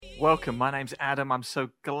Welcome. My name's Adam. I'm so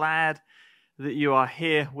glad that you are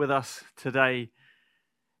here with us today.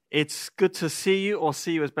 It's good to see you, or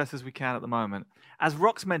see you as best as we can at the moment. As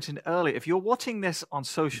Rox mentioned earlier, if you're watching this on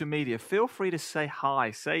social media, feel free to say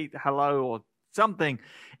hi, say hello, or something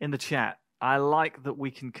in the chat. I like that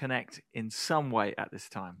we can connect in some way at this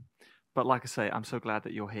time. But like I say, I'm so glad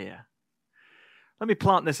that you're here. Let me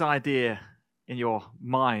plant this idea in your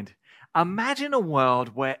mind. Imagine a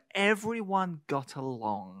world where everyone got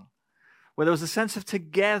along, where there was a sense of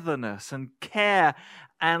togetherness and care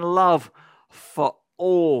and love for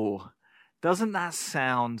all. Doesn't that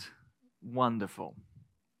sound wonderful?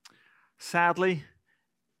 Sadly,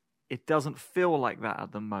 it doesn't feel like that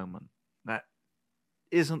at the moment. That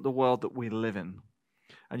isn't the world that we live in.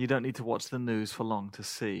 And you don't need to watch the news for long to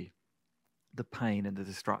see the pain and the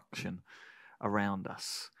destruction around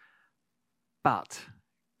us. But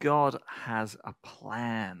God has a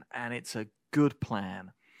plan, and it's a good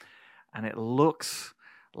plan. And it looks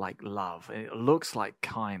like love. It looks like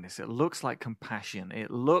kindness. It looks like compassion.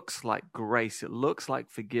 It looks like grace. It looks like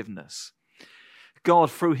forgiveness.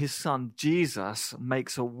 God, through his son, Jesus,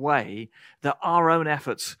 makes a way that our own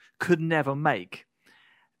efforts could never make,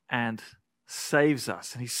 and saves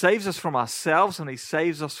us. And he saves us from ourselves, and he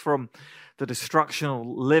saves us from the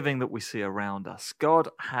destructional living that we see around us. God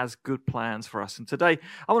has good plans for us. And today,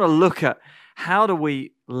 I want to look at how do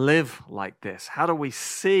we live like this? How do we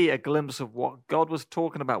see a glimpse of what God was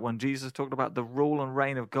talking about when Jesus talked about the rule and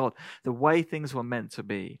reign of God, the way things were meant to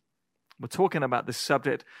be? We're talking about this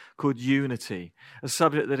subject called unity, a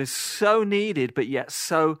subject that is so needed but yet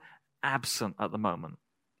so absent at the moment.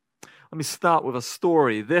 Let me start with a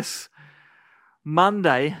story. This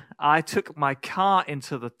Monday, I took my car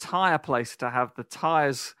into the tire place to have the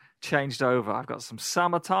tires changed over. I've got some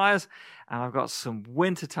summer tires and I've got some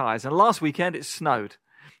winter tires. And last weekend it snowed.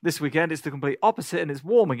 This weekend it's the complete opposite and it's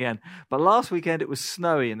warm again. But last weekend it was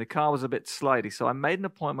snowy and the car was a bit slidey. So I made an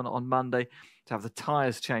appointment on Monday to have the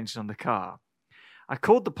tires changed on the car. I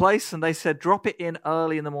called the place and they said, drop it in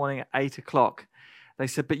early in the morning at 8 o'clock. They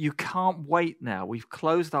said, but you can't wait now. We've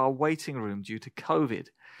closed our waiting room due to COVID.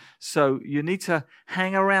 So you need to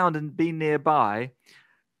hang around and be nearby,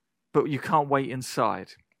 but you can't wait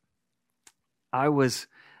inside. I was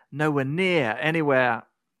nowhere near anywhere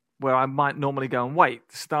where I might normally go and wait.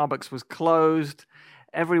 Starbucks was closed.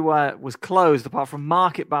 Everywhere was closed apart from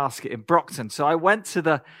Market Basket in Brockton. So I went to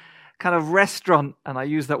the kind of restaurant, and I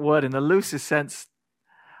use that word in the loosest sense,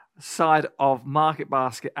 side of Market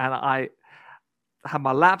Basket, and I had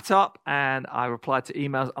my laptop and I replied to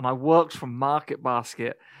emails and I worked from Market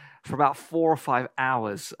Basket for about 4 or 5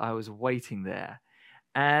 hours. I was waiting there,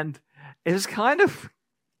 and it was kind of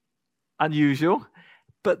unusual,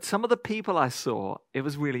 but some of the people I saw, it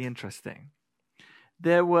was really interesting.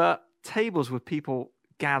 There were tables with people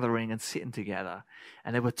gathering and sitting together,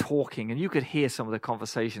 and they were talking, and you could hear some of the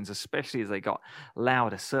conversations, especially as they got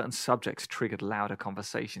louder. Certain subjects triggered louder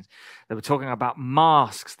conversations. They were talking about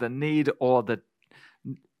masks, the need or the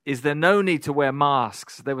is there no need to wear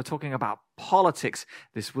masks? They were talking about politics.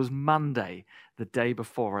 This was Monday, the day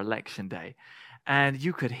before Election Day. And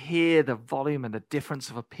you could hear the volume and the difference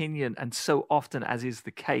of opinion. And so often, as is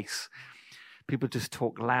the case, people just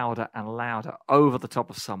talk louder and louder over the top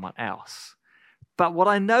of someone else. But what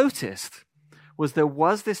I noticed was there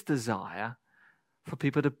was this desire for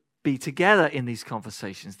people to be together in these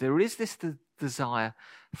conversations. There is this desire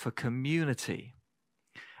for community.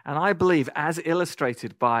 And I believe, as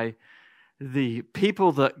illustrated by the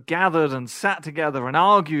people that gathered and sat together and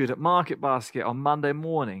argued at Market Basket on Monday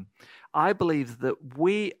morning, I believe that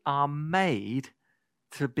we are made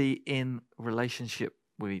to be in relationship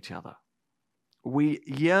with each other. We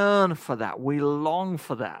yearn for that. We long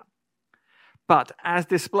for that. But as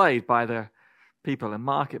displayed by the people in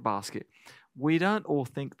Market Basket, we don't all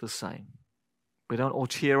think the same. We don't all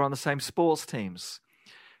cheer on the same sports teams.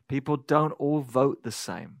 People don't all vote the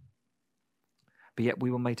same, but yet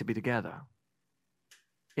we were made to be together.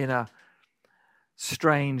 In a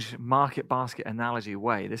strange Market Basket analogy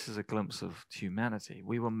way, this is a glimpse of humanity.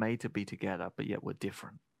 We were made to be together, but yet we're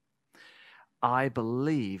different. I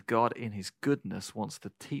believe God in his goodness wants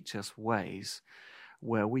to teach us ways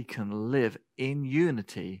where we can live in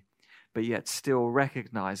unity, but yet still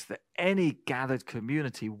recognize that any gathered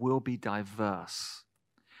community will be diverse.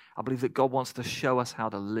 I believe that God wants to show us how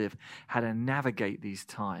to live, how to navigate these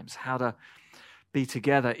times, how to be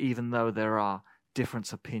together even though there are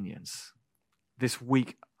different opinions. This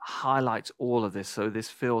week highlights all of this, so this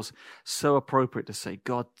feels so appropriate to say,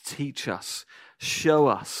 God, teach us, show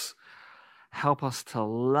us, help us to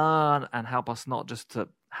learn, and help us not just to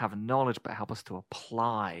have knowledge, but help us to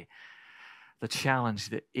apply the challenge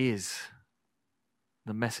that is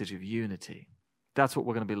the message of unity. That's what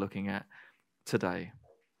we're going to be looking at today.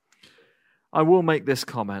 I will make this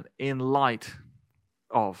comment in light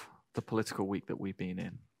of the political week that we've been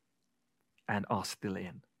in and are still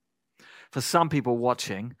in. For some people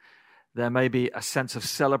watching, there may be a sense of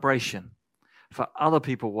celebration. For other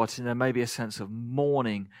people watching, there may be a sense of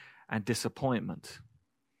mourning and disappointment.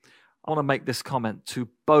 I want to make this comment to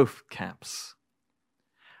both camps.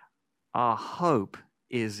 Our hope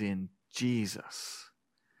is in Jesus.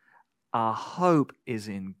 Our hope is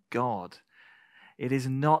in God. It is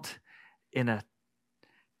not in a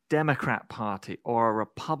Democrat Party or a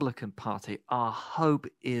Republican Party. Our hope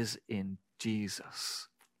is in Jesus.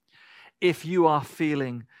 If you are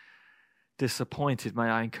feeling disappointed, may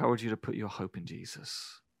I encourage you to put your hope in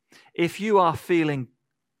Jesus. If you are feeling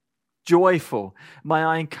joyful, may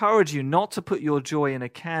I encourage you not to put your joy in a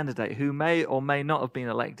candidate who may or may not have been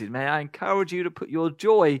elected. May I encourage you to put your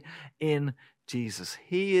joy in Jesus.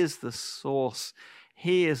 He is the source.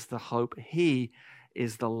 He is the hope. He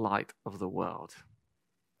is the light of the world.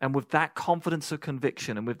 And with that confidence of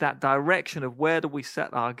conviction and with that direction of where do we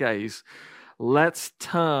set our gaze, let's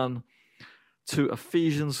turn to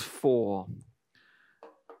Ephesians 4.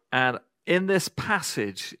 And in this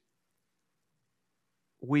passage,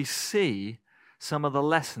 we see some of the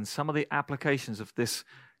lessons, some of the applications of this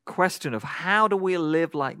question of how do we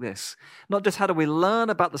live like this? Not just how do we learn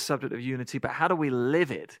about the subject of unity, but how do we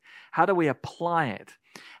live it? How do we apply it?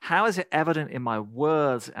 How is it evident in my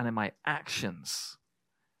words and in my actions?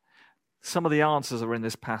 Some of the answers are in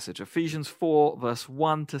this passage. Ephesians 4, verse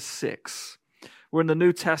 1 to 6. We're in the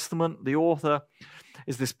New Testament. The author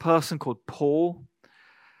is this person called Paul.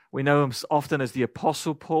 We know him often as the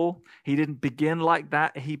Apostle Paul. He didn't begin like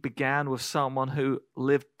that. He began with someone who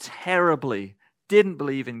lived terribly, didn't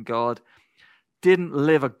believe in God, didn't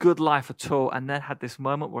live a good life at all, and then had this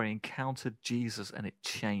moment where he encountered Jesus and it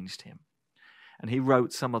changed him. And he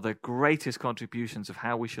wrote some of the greatest contributions of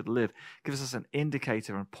how we should live, gives us an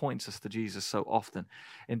indicator and points us to Jesus so often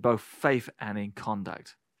in both faith and in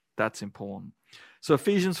conduct. That's important. So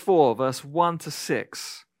Ephesians 4, verse 1 to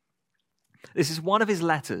 6. This is one of his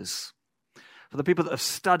letters. For the people that have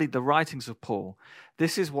studied the writings of Paul,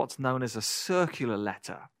 this is what's known as a circular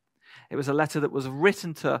letter. It was a letter that was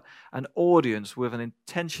written to an audience with an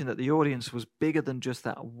intention that the audience was bigger than just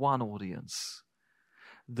that one audience,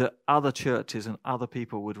 that other churches and other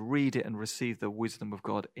people would read it and receive the wisdom of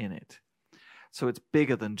God in it. So it's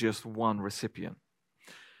bigger than just one recipient.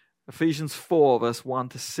 Ephesians 4, verse 1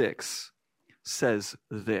 to 6 says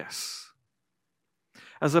this: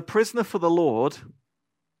 As a prisoner for the Lord,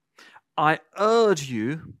 I urge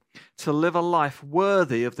you to live a life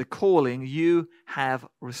worthy of the calling you have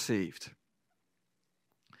received.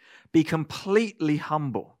 Be completely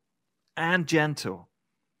humble and gentle.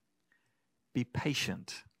 Be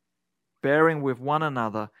patient, bearing with one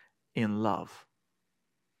another in love.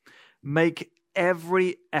 Make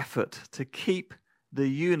every effort to keep the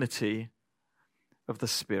unity of the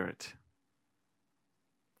Spirit.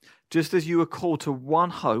 Just as you were called to one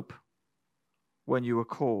hope when you were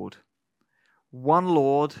called, one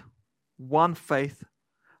Lord, one faith,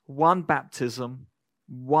 one baptism,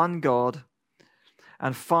 one God,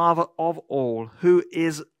 and Father of all, who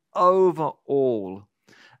is over all,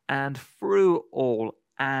 and through all,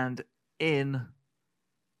 and in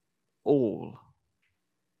all.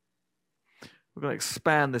 We're going to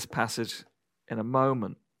expand this passage in a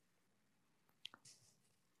moment.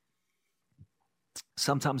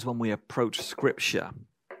 Sometimes when we approach Scripture,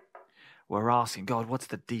 we're asking, God, what's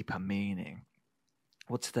the deeper meaning?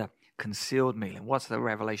 What's the concealed meaning? What's the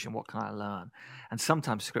revelation? What can I learn? And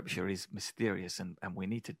sometimes Scripture is mysterious and we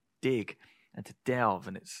need to dig and to delve,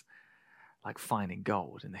 and it's like finding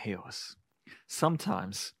gold in the hills.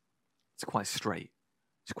 Sometimes it's quite straight.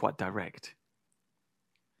 It's quite direct.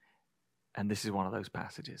 And this is one of those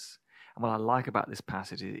passages. And what I like about this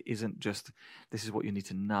passage, it isn't just this is what you need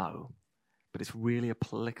to know, but it's really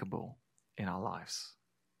applicable in our lives.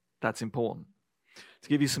 That's important. To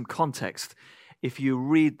give you some context, if you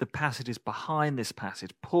read the passages behind this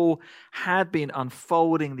passage, Paul had been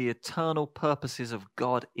unfolding the eternal purposes of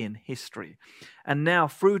God in history. And now,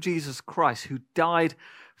 through Jesus Christ, who died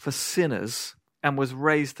for sinners and was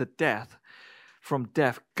raised to death, from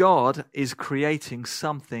death, God is creating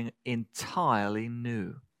something entirely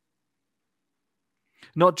new.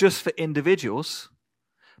 Not just for individuals,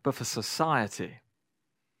 but for society.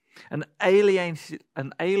 An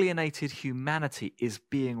alienated humanity is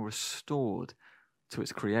being restored to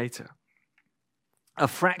its Creator. A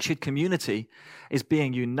fractured community is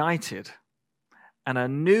being united, and a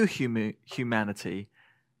new humanity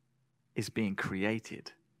is being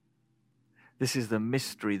created. This is the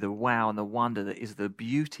mystery, the wow, and the wonder that is the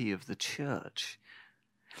beauty of the church.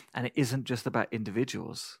 And it isn't just about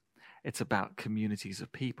individuals. It's about communities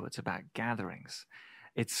of people. It's about gatherings.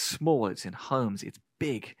 It's small. It's in homes. It's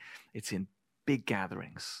big. It's in big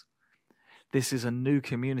gatherings. This is a new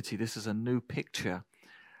community. This is a new picture.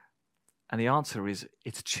 And the answer is,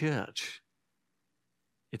 it's church.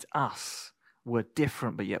 It's us. We're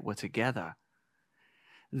different, but yet we're together.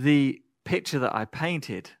 The picture that I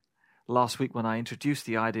painted last week when I introduced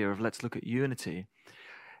the idea of let's look at unity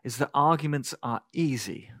is that arguments are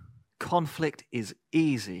easy. Conflict is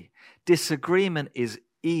easy. Disagreement is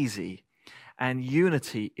easy. And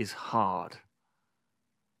unity is hard.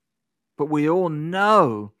 But we all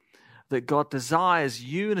know that God desires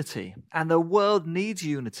unity, and the world needs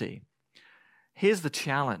unity. Here's the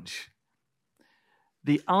challenge.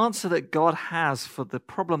 The answer that God has for the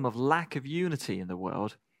problem of lack of unity in the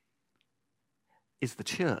world is the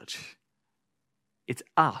church. It's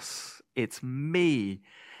us. It's me.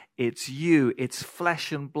 It's you. It's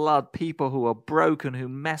flesh and blood, people who are broken, who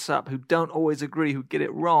mess up, who don't always agree, who get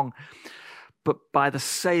it wrong. But by the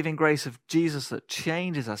saving grace of Jesus that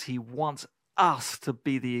changes us, he wants us to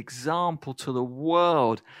be the example to the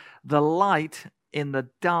world, the light in the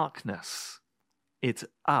darkness. It's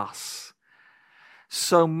us.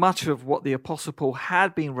 So much of what the Apostle Paul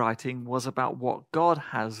had been writing was about what God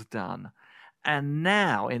has done. And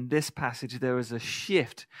now in this passage, there is a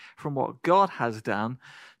shift from what God has done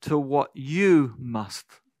to what you must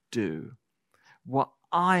do, what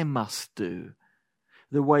I must do,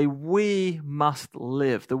 the way we must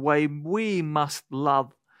live, the way we must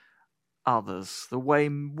love others, the way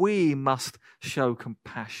we must show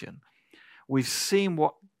compassion. We've seen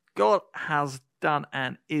what God has done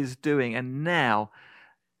and is doing, and now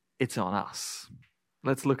it's on us.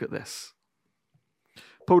 Let's look at this.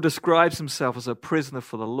 Paul describes himself as a prisoner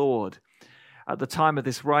for the Lord. At the time of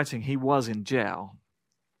this writing, he was in jail.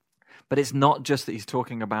 But it's not just that he's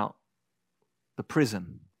talking about the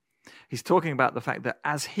prison. He's talking about the fact that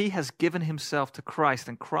as he has given himself to Christ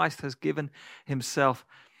and Christ has given himself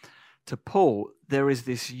to Paul, there is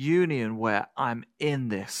this union where I'm in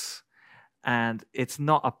this. And it's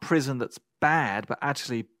not a prison that's bad, but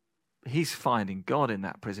actually he's finding God in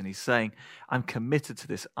that prison. He's saying, I'm committed to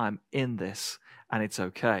this, I'm in this, and it's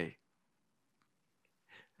okay.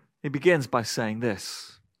 He begins by saying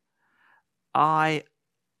this, I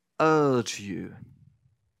urge you.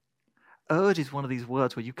 Urge is one of these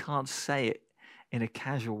words where you can't say it in a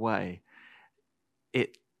casual way.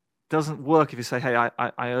 It doesn't work if you say, hey,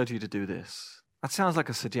 I urge you to do this. That sounds like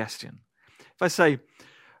a suggestion. If I say,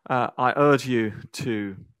 I urge you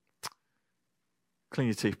to clean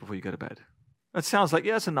your teeth before you go to bed. That sounds like,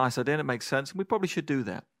 yeah, it's a nice idea and it makes sense, and we probably should do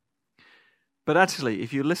that. But actually,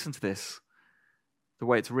 if you listen to this, the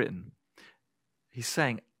way it's written, he's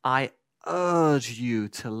saying, I urge you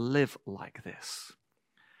to live like this.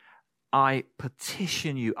 I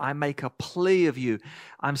petition you. I make a plea of you.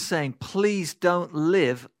 I'm saying, please don't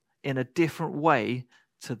live in a different way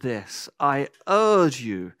to this. I urge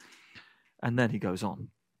you. And then he goes on.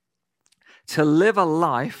 To live a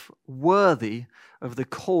life worthy of the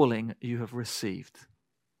calling you have received.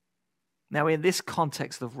 Now, in this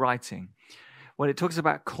context of writing, when it talks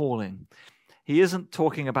about calling, he isn't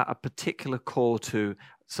talking about a particular call to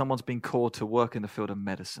someone's been called to work in the field of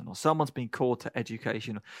medicine, or someone's been called to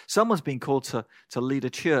education, or someone's been called to lead a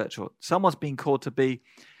church, or someone's been called to be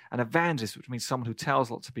an evangelist, which means someone who tells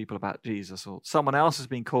lots of people about Jesus, or someone else has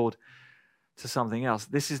been called to something else.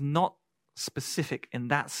 This is not specific in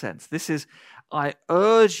that sense. This is, I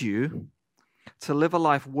urge you to live a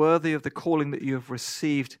life worthy of the calling that you have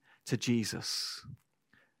received to Jesus.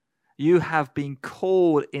 You have been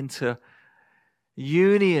called into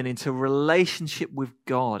union, into relationship with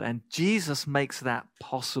God, and Jesus makes that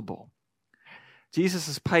possible. Jesus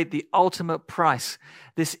has paid the ultimate price.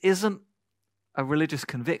 This isn't a religious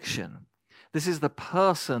conviction. This is the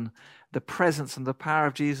person, the presence, and the power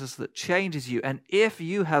of Jesus that changes you. And if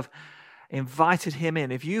you have invited him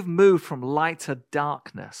in, if you've moved from light to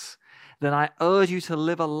darkness, then I urge you to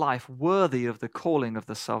live a life worthy of the calling of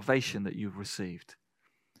the salvation that you've received.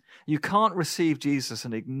 You can't receive Jesus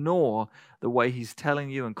and ignore the way he's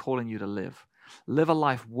telling you and calling you to live. Live a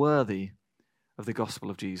life worthy of the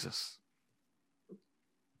gospel of Jesus.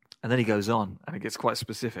 And then he goes on, and it gets quite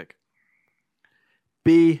specific.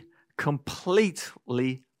 Be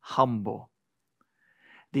completely humble.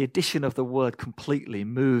 The addition of the word completely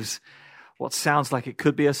moves what sounds like it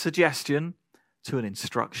could be a suggestion to an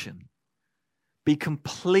instruction. Be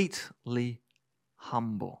completely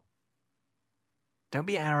humble. Don't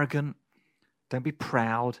be arrogant. Don't be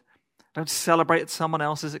proud. Don't celebrate at someone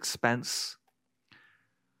else's expense.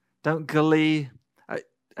 Don't glee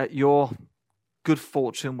at your good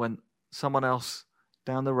fortune when someone else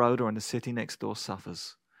down the road or in the city next door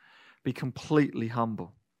suffers. Be completely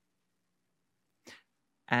humble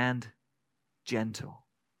and gentle.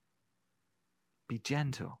 Be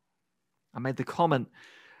gentle. I made the comment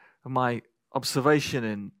of my observation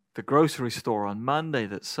in the grocery store on Monday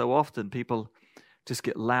that so often people just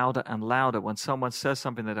get louder and louder. When someone says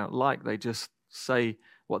something they don't like, they just say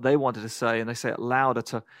what they wanted to say, and they say it louder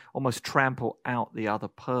to almost trample out the other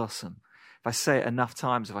person. If I say it enough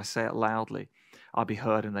times, if I say it loudly, I'll be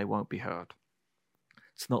heard and they won't be heard.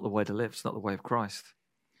 It's not the way to live. It's not the way of Christ.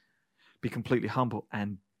 Be completely humble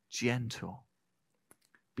and gentle.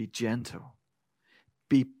 Be gentle.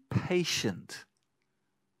 Be patient.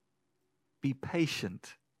 Be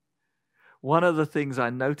patient. One of the things I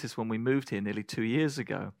noticed when we moved here nearly 2 years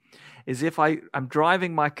ago is if I'm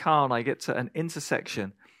driving my car and I get to an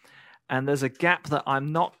intersection and there's a gap that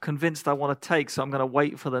I'm not convinced I want to take, so I'm going to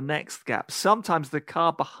wait for the next gap. Sometimes the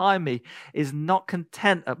car behind me is not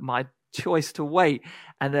content at my choice to wait,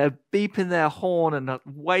 and they're beeping their horn and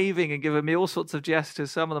waving and giving me all sorts of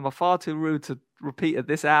gestures. Some of them are far too rude to repeat at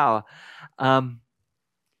this hour.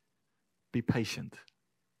 Be patient.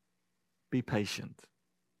 Be patient.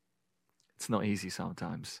 It's not easy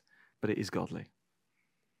sometimes, but it is godly.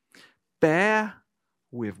 Bear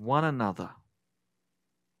with one another.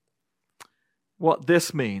 What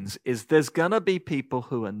this means is there's going to be people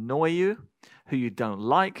who annoy you, who you don't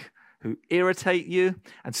like, who irritate you,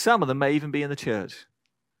 and some of them may even be in the church.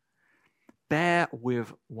 Bear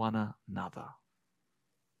with one another.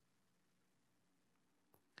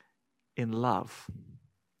 In love.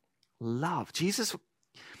 Love. Jesus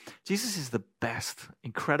is the best,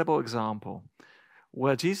 incredible example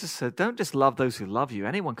where Jesus said, don't just love those who love you.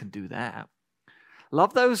 Anyone can do that.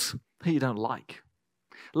 Love those who you don't like.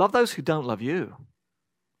 Love those who don't love you.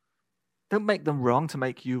 Don't make them wrong to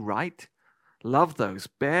make you right. Love those.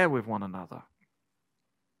 Bear with one another.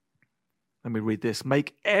 Let me read this.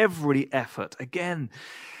 Make every effort. Again,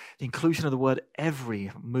 the inclusion of the word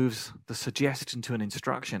every moves the suggestion to an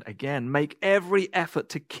instruction. Again, make every effort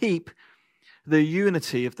to keep the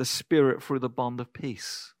unity of the Spirit through the bond of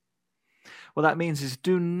peace. What that means is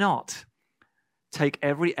do not take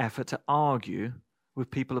every effort to argue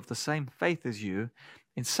with people of the same faith as you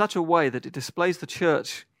in such a way that it displays the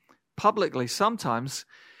church publicly sometimes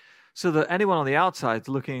so that anyone on the outside is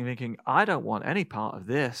looking and thinking, I don't want any part of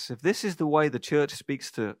this. If this is the way the church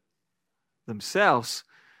speaks to themselves,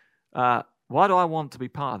 why do I want to be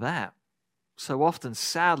part of that? So often,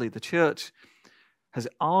 sadly, the church has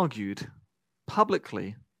argued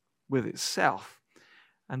publicly with itself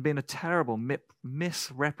and been a terrible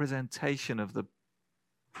misrepresentation of the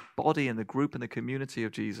body and the group and the community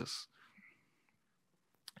of Jesus.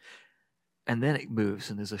 And then it moves,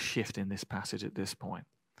 and there's a shift in this passage at this point.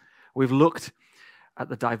 We've looked at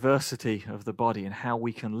the diversity of the body and how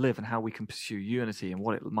we can live and how we can pursue unity and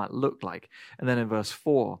what it might look like. And then in verse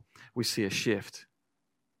 4, we see a shift.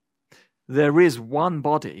 There is one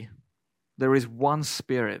body, there is one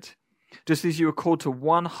Spirit. Just as you were called to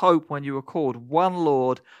one hope when you were called, one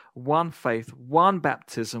Lord, one faith, one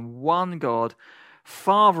baptism, one God,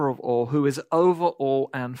 Father of all, who is over all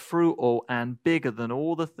and through all and bigger than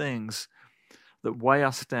all the things that weigh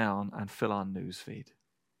us down and fill our newsfeed.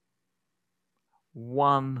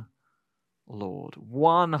 One Lord,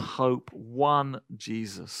 one hope, one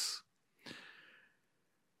Jesus.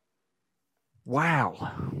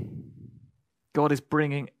 Wow. God is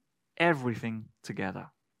bringing everything together.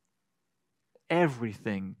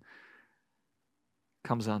 Everything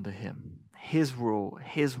comes under him. His rule,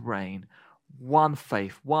 his reign, one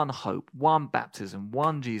faith, one hope, one baptism,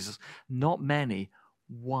 one Jesus. Not many,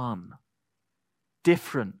 one.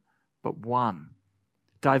 Different, but one.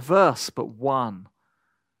 Diverse, but one.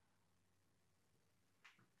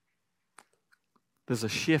 There's a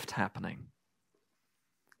shift happening,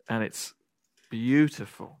 and it's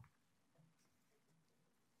beautiful.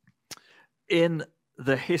 In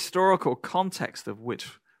the historical context of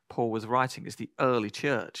which Paul was writing is the early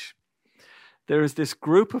church. There is this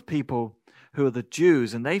group of people who are the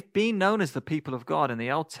Jews, and they've been known as the people of God, and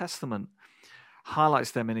the Old Testament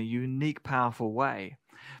highlights them in a unique, powerful way.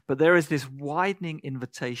 But there is this widening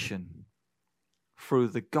invitation through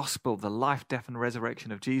the gospel, the life, death, and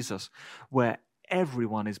resurrection of Jesus, where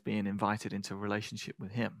everyone is being invited into a relationship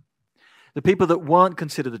with him. The people that weren't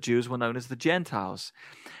considered the Jews were known as the Gentiles.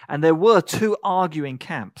 And there were two arguing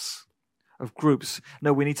camps of groups.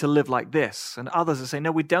 No, we need to live like this. And others are saying,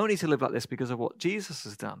 no, we don't need to live like this because of what Jesus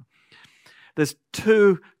has done. There's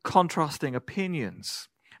two contrasting opinions.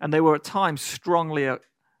 And they were at times strongly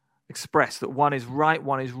expressed that one is right,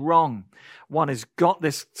 one is wrong. One has got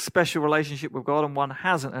this special relationship with God and one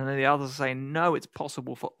hasn't. And then the others say, no, it's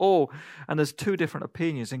possible for all. And there's two different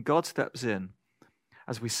opinions. And God steps in,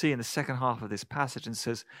 as we see in the second half of this passage, and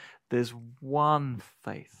says, there's one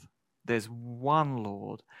faith, there's one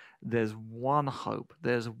Lord, there's one hope,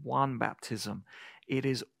 there's one baptism. It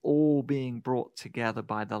is all being brought together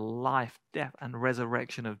by the life, death, and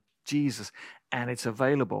resurrection of Jesus, and it's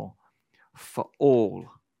available for all.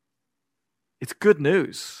 It's good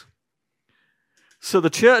news. So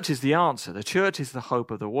the church is the answer. The church is the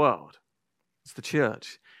hope of the world. It's the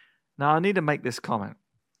church. Now, I need to make this comment.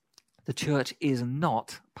 The church is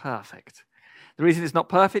not perfect. The reason it's not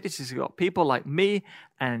perfect is it's got people like me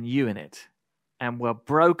and you in it. And we're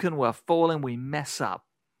broken, we're fallen, we mess up.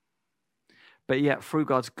 But yet, through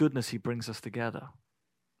God's goodness, he brings us together.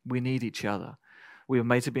 We need each other. We were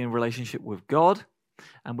made to be in relationship with God,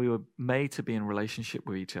 and we were made to be in relationship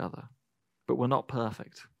with each other. But we're not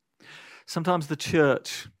perfect. Sometimes the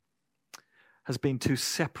church has been too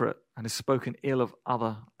separate and has spoken ill of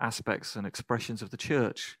other aspects and expressions of the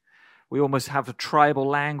church. We almost have a tribal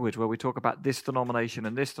language where we talk about this denomination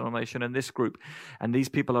and this denomination and this group, and these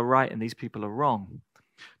people are right and these people are wrong.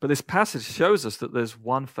 But this passage shows us that there's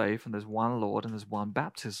one faith and there's one Lord and there's one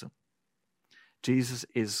baptism. Jesus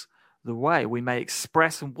is the way. We may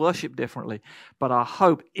express and worship differently, but our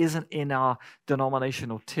hope isn't in our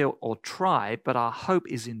denominational tilt or tribe, but our hope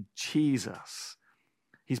is in Jesus.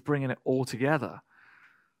 He's bringing it all together.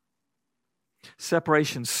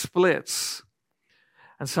 Separation splits,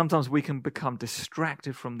 and sometimes we can become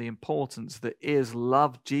distracted from the importance that is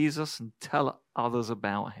love Jesus and tell others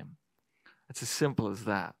about him. It's as simple as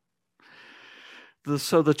that.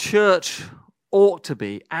 So the church ought to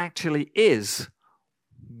be, actually is,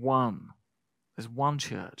 one. There's one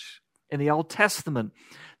church. In the Old Testament,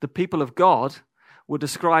 the people of God were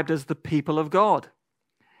described as the people of God.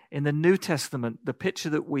 In the New Testament, the picture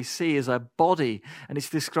that we see is a body, and it's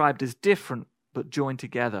described as different but joined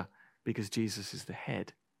together because Jesus is the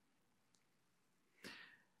head.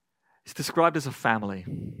 It's described as a family.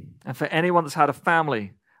 And for anyone that's had a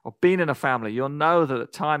family or been in a family, you'll know that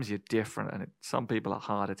at times you're different, and some people are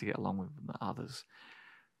harder to get along with than others.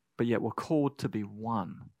 But yet we're called to be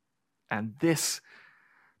one. And this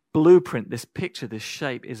blueprint, this picture, this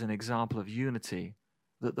shape is an example of unity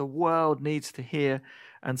that the world needs to hear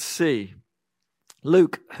and see.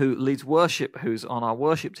 Luke, who leads worship, who's on our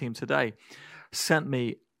worship team today, sent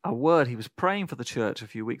me a word. He was praying for the church a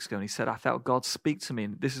few weeks ago, and he said, I felt God speak to me,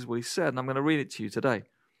 and this is what he said, and I'm going to read it to you today.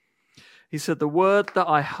 He said, the word that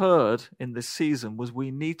I heard in this season was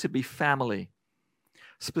we need to be family.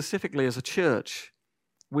 Specifically as a church,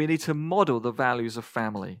 we need to model the values of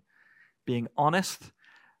family, being honest,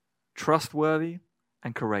 trustworthy,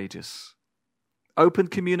 and courageous. Open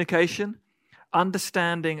communication,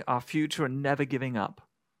 understanding our future and never giving up,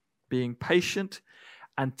 being patient,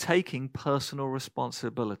 and taking personal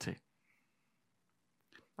responsibility.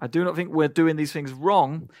 I do not think we're doing these things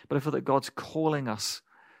wrong, but I feel that God's calling us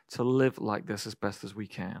to live like this as best as we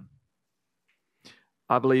can.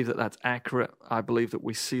 I believe that that's accurate. I believe that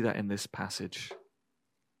we see that in this passage.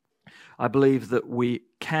 I believe that we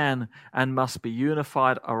can and must be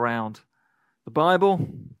unified around the Bible.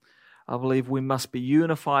 I believe we must be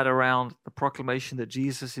unified around the proclamation that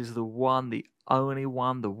Jesus is the one, the only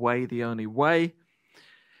one, the way, the only way.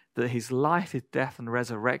 That his life, his death, and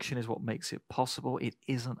resurrection is what makes it possible. It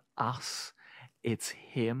isn't us, it's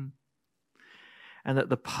him. And that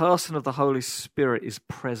the person of the Holy Spirit is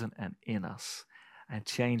present and in us and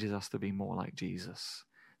changes us to be more like Jesus.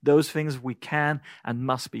 Those things we can and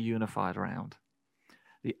must be unified around.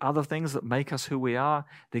 The other things that make us who we are,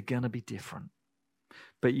 they're going to be different.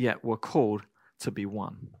 But yet we're called to be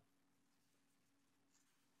one.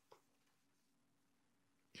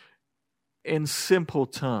 In simple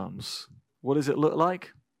terms, what does it look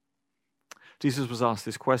like? Jesus was asked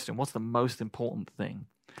this question, what's the most important thing?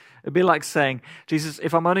 It'd be like saying, Jesus,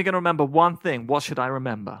 if I'm only going to remember one thing, what should I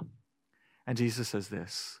remember? And Jesus says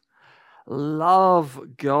this, love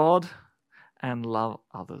God and love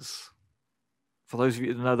others. For those of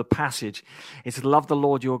you who know the passage, it's love the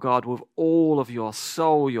Lord your God with all of your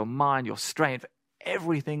soul, your mind, your strength,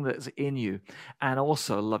 everything that's in you, and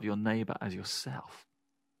also love your neighbor as yourself.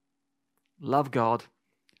 Love God,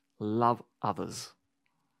 love others,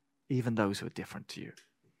 even those who are different to you.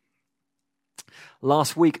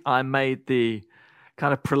 Last week, I made the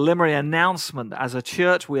kind of preliminary announcement that as a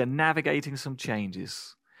church, we are navigating some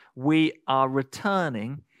changes. We are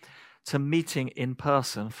returning to meeting in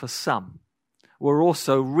person for some. We're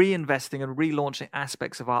also reinvesting and relaunching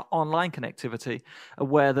aspects of our online connectivity,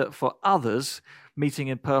 aware that for others, meeting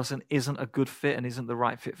in person isn't a good fit and isn't the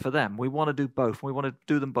right fit for them. We want to do both. We want to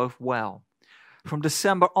do them both well. From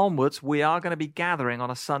December onwards, we are going to be gathering on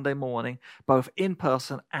a Sunday morning, both in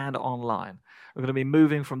person and online. We're going to be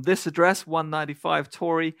moving from this address, 195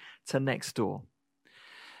 Torrey, to next door.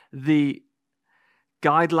 The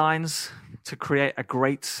guidelines to create a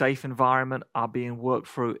great, safe environment are being worked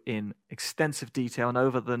through in extensive detail. And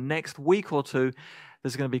over the next week or two,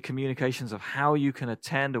 there's going to be communications of how you can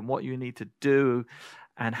attend and what you need to do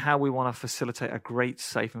and how we want to facilitate a great,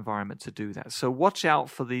 safe environment to do that. So watch out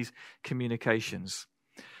for these communications.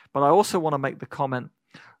 But I also want to make the comment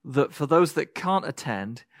that for those that can't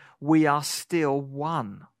attend, we are still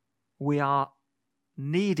one. We are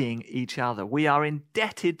needing each other. We are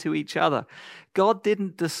indebted to each other. God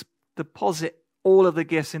didn't deposit all of the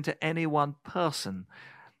gifts into any one person.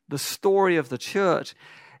 The story of the church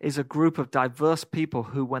is a group of diverse people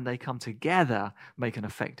who, when they come together, make an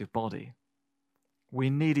effective body. We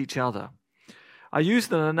need each other. I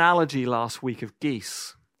used an analogy last week of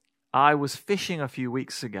geese. I was fishing a few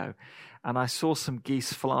weeks ago, and I saw some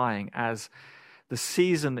geese flying as the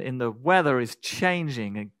season in the weather is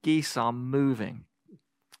changing and geese are moving.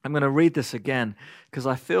 I'm going to read this again because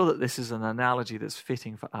I feel that this is an analogy that's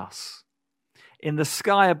fitting for us. In the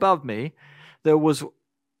sky above me, there was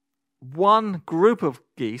one group of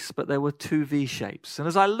geese, but there were two V-shapes. And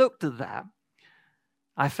as I looked at that,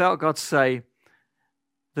 I felt God say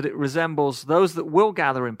that it resembles those that will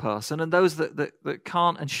gather in person and those that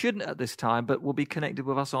can't and shouldn't at this time, but will be connected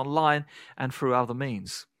with us online and through other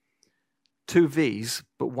means. Two V's,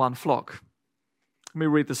 but one flock. Let me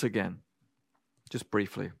read this again, just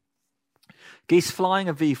briefly. Geese flying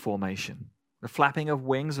a V formation. The flapping of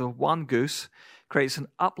wings of one goose creates an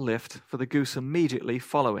uplift for the goose immediately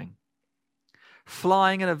following.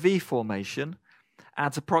 Flying in a V formation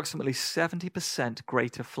adds approximately 70%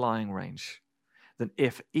 greater flying range than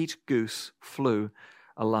if each goose flew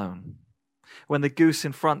alone. When the goose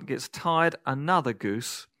in front gets tired, another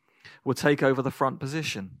goose will take over the front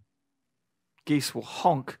position. Geese will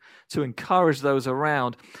honk to encourage those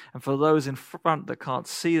around, and for those in front that can't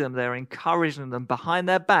see them, they're encouraging them behind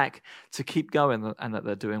their back to keep going and that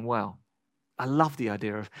they're doing well. I love the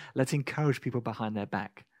idea of let's encourage people behind their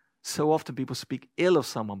back. So often people speak ill of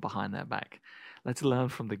someone behind their back. Let's learn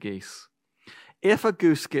from the geese. If a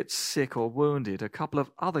goose gets sick or wounded, a couple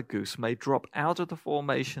of other goose may drop out of the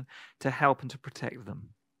formation to help and to protect them.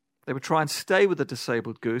 They would try and stay with the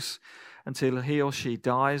disabled goose until he or she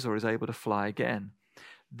dies or is able to fly again.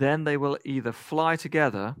 Then they will either fly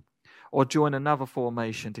together or join another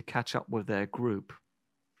formation to catch up with their group.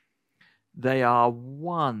 They are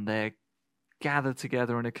one. They're gathered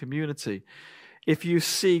together in a community. If you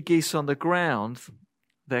see geese on the ground,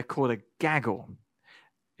 they're called a gaggle.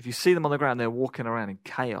 If you see them on the ground, they're walking around in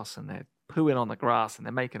chaos and they're pooing on the grass and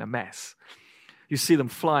they're making a mess. You see them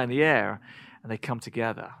fly in the air and they come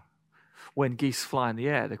together. When geese fly in the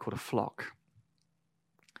air, they're called a flock.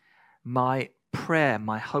 My prayer,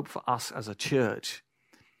 my hope for us as a church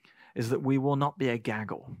is that we will not be a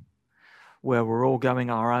gaggle where we're all going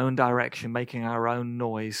our own direction, making our own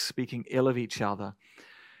noise, speaking ill of each other,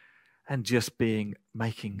 and just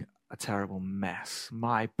making a terrible mess.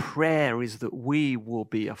 My prayer is that we will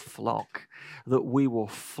be a flock, that we will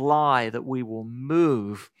fly, that we will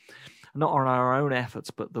move, not on our own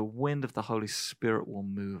efforts, but the wind of the Holy Spirit will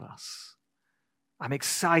move us. I'm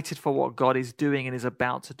excited for what God is doing and is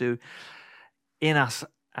about to do in us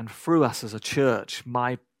and through us as a church.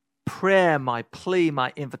 My prayer, my plea,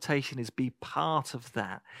 my invitation is be part of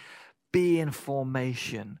that. Be in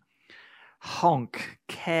formation. Honk,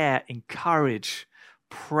 care, encourage,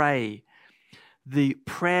 pray. The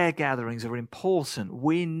prayer gatherings are important.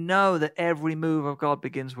 We know that every move of God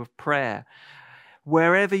begins with prayer.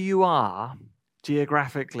 Wherever you are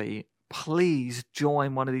geographically, please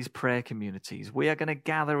join one of these prayer communities. We are going to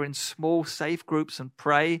gather in small, safe groups and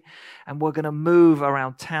pray, and we're going to move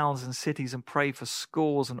around towns and cities and pray for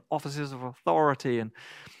schools and offices of authority and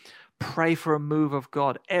pray for a move of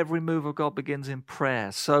God. Every move of God begins in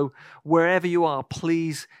prayer. So wherever you are,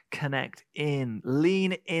 please connect in.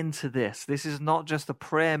 Lean into this. This is not just a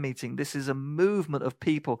prayer meeting. This is a movement of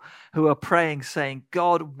people who are praying, saying,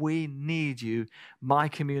 God, we need you. My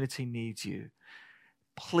community needs you.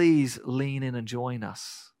 Please lean in and join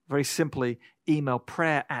us. Very simply, email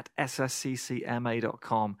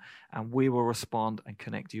prayer@ssccma.com and we will respond and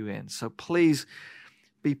connect you in. So please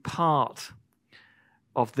be part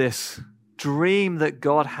of this dream that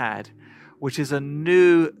God had, which is a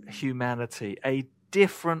new humanity, a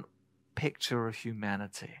different picture of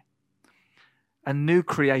humanity. a new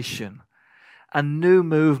creation, a new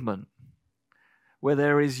movement where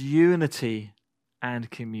there is unity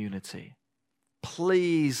and community.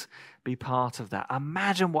 Please be part of that.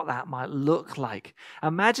 Imagine what that might look like.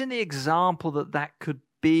 Imagine the example that could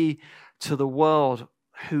be to the world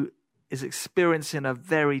who is experiencing a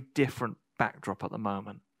very different backdrop at the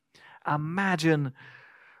moment. Imagine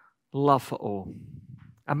love for all.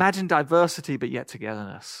 Imagine diversity, but yet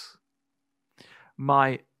togetherness.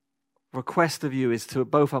 My request of you is to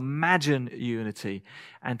both imagine unity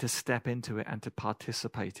and to step into it and to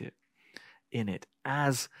participate in it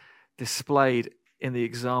as displayed in the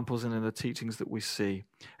examples and in the teachings that we see,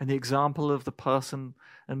 and the example of the person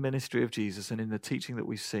and ministry of Jesus, and in the teaching that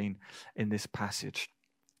we've seen in this passage.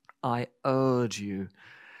 I urge you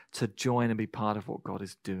to join and be part of what God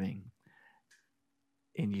is doing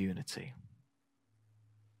in unity.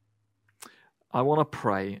 I want to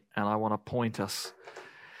pray, and I want to point us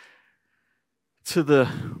to the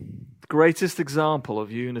greatest example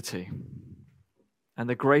of unity and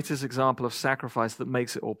the greatest example of sacrifice that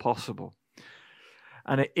makes it all possible.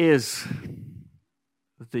 And it is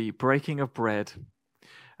the breaking of bread,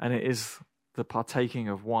 and it is the partaking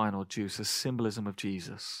of wine or juice, a symbolism of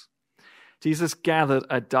Jesus. Jesus gathered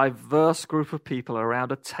a diverse group of people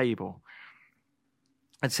around a table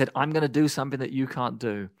and said, I'm going to do something that you can't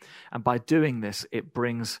do. And by doing this, it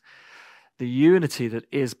brings the unity that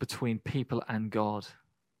is between people and God,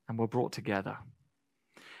 and we're brought together.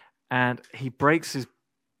 And he breaks his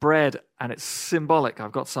bread, and it's symbolic.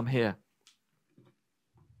 I've got some here.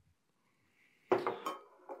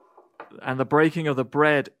 And the breaking of the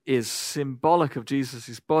bread is symbolic of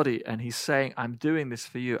Jesus' body, and he's saying, I'm doing this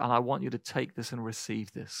for you, and I want you to take this and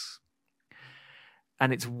receive this.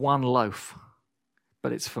 And it's one loaf,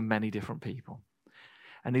 but it's for many different people.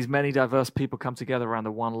 And these many diverse people come together around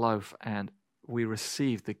the one loaf, and we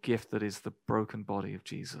receive the gift that is the broken body of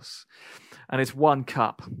Jesus. And it's one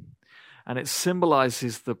cup, and it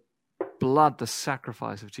symbolizes the blood, the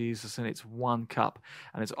sacrifice of Jesus, and it's one cup,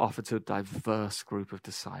 and it's offered to a diverse group of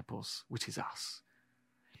disciples, which is us.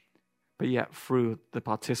 But yet, through the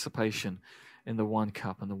participation in the one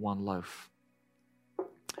cup and the one loaf,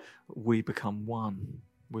 we become one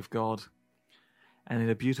with God, and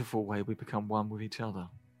in a beautiful way, we become one with each other.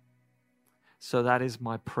 So that is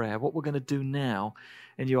my prayer. What we're going to do now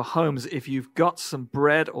in your homes, if you've got some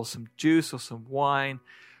bread or some juice or some wine,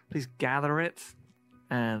 please gather it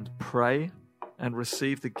and pray and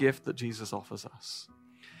receive the gift that Jesus offers us.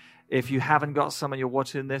 If you haven't got some and you're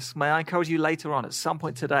watching this, may I encourage you later on, at some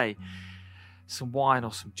point today, some wine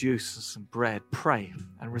or some juice or some bread, pray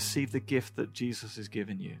and receive the gift that Jesus has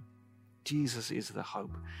given you. Jesus is the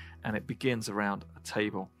hope, and it begins around a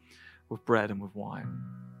table with bread and with wine.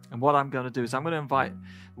 And what I'm going to do is I'm going to invite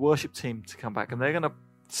the worship team to come back, and they're going to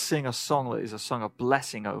sing a song that is a song of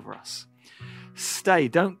blessing over us. Stay,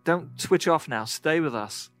 don't switch off now. Stay with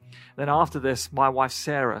us. Then after this, my wife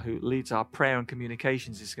Sarah, who leads our prayer and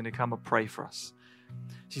communications, is going to come and pray for us.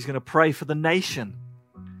 She's going to pray for the nation,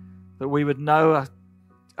 that we would know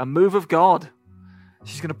a move of God.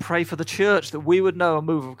 She's going to pray for the church, that we would know a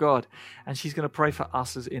move of God. And she's going to pray for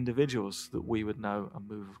us as individuals, that we would know a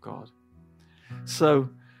move of God. So,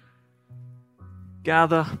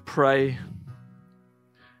 gather, pray,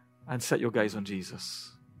 and set your gaze on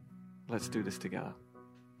Jesus. Let's do this together.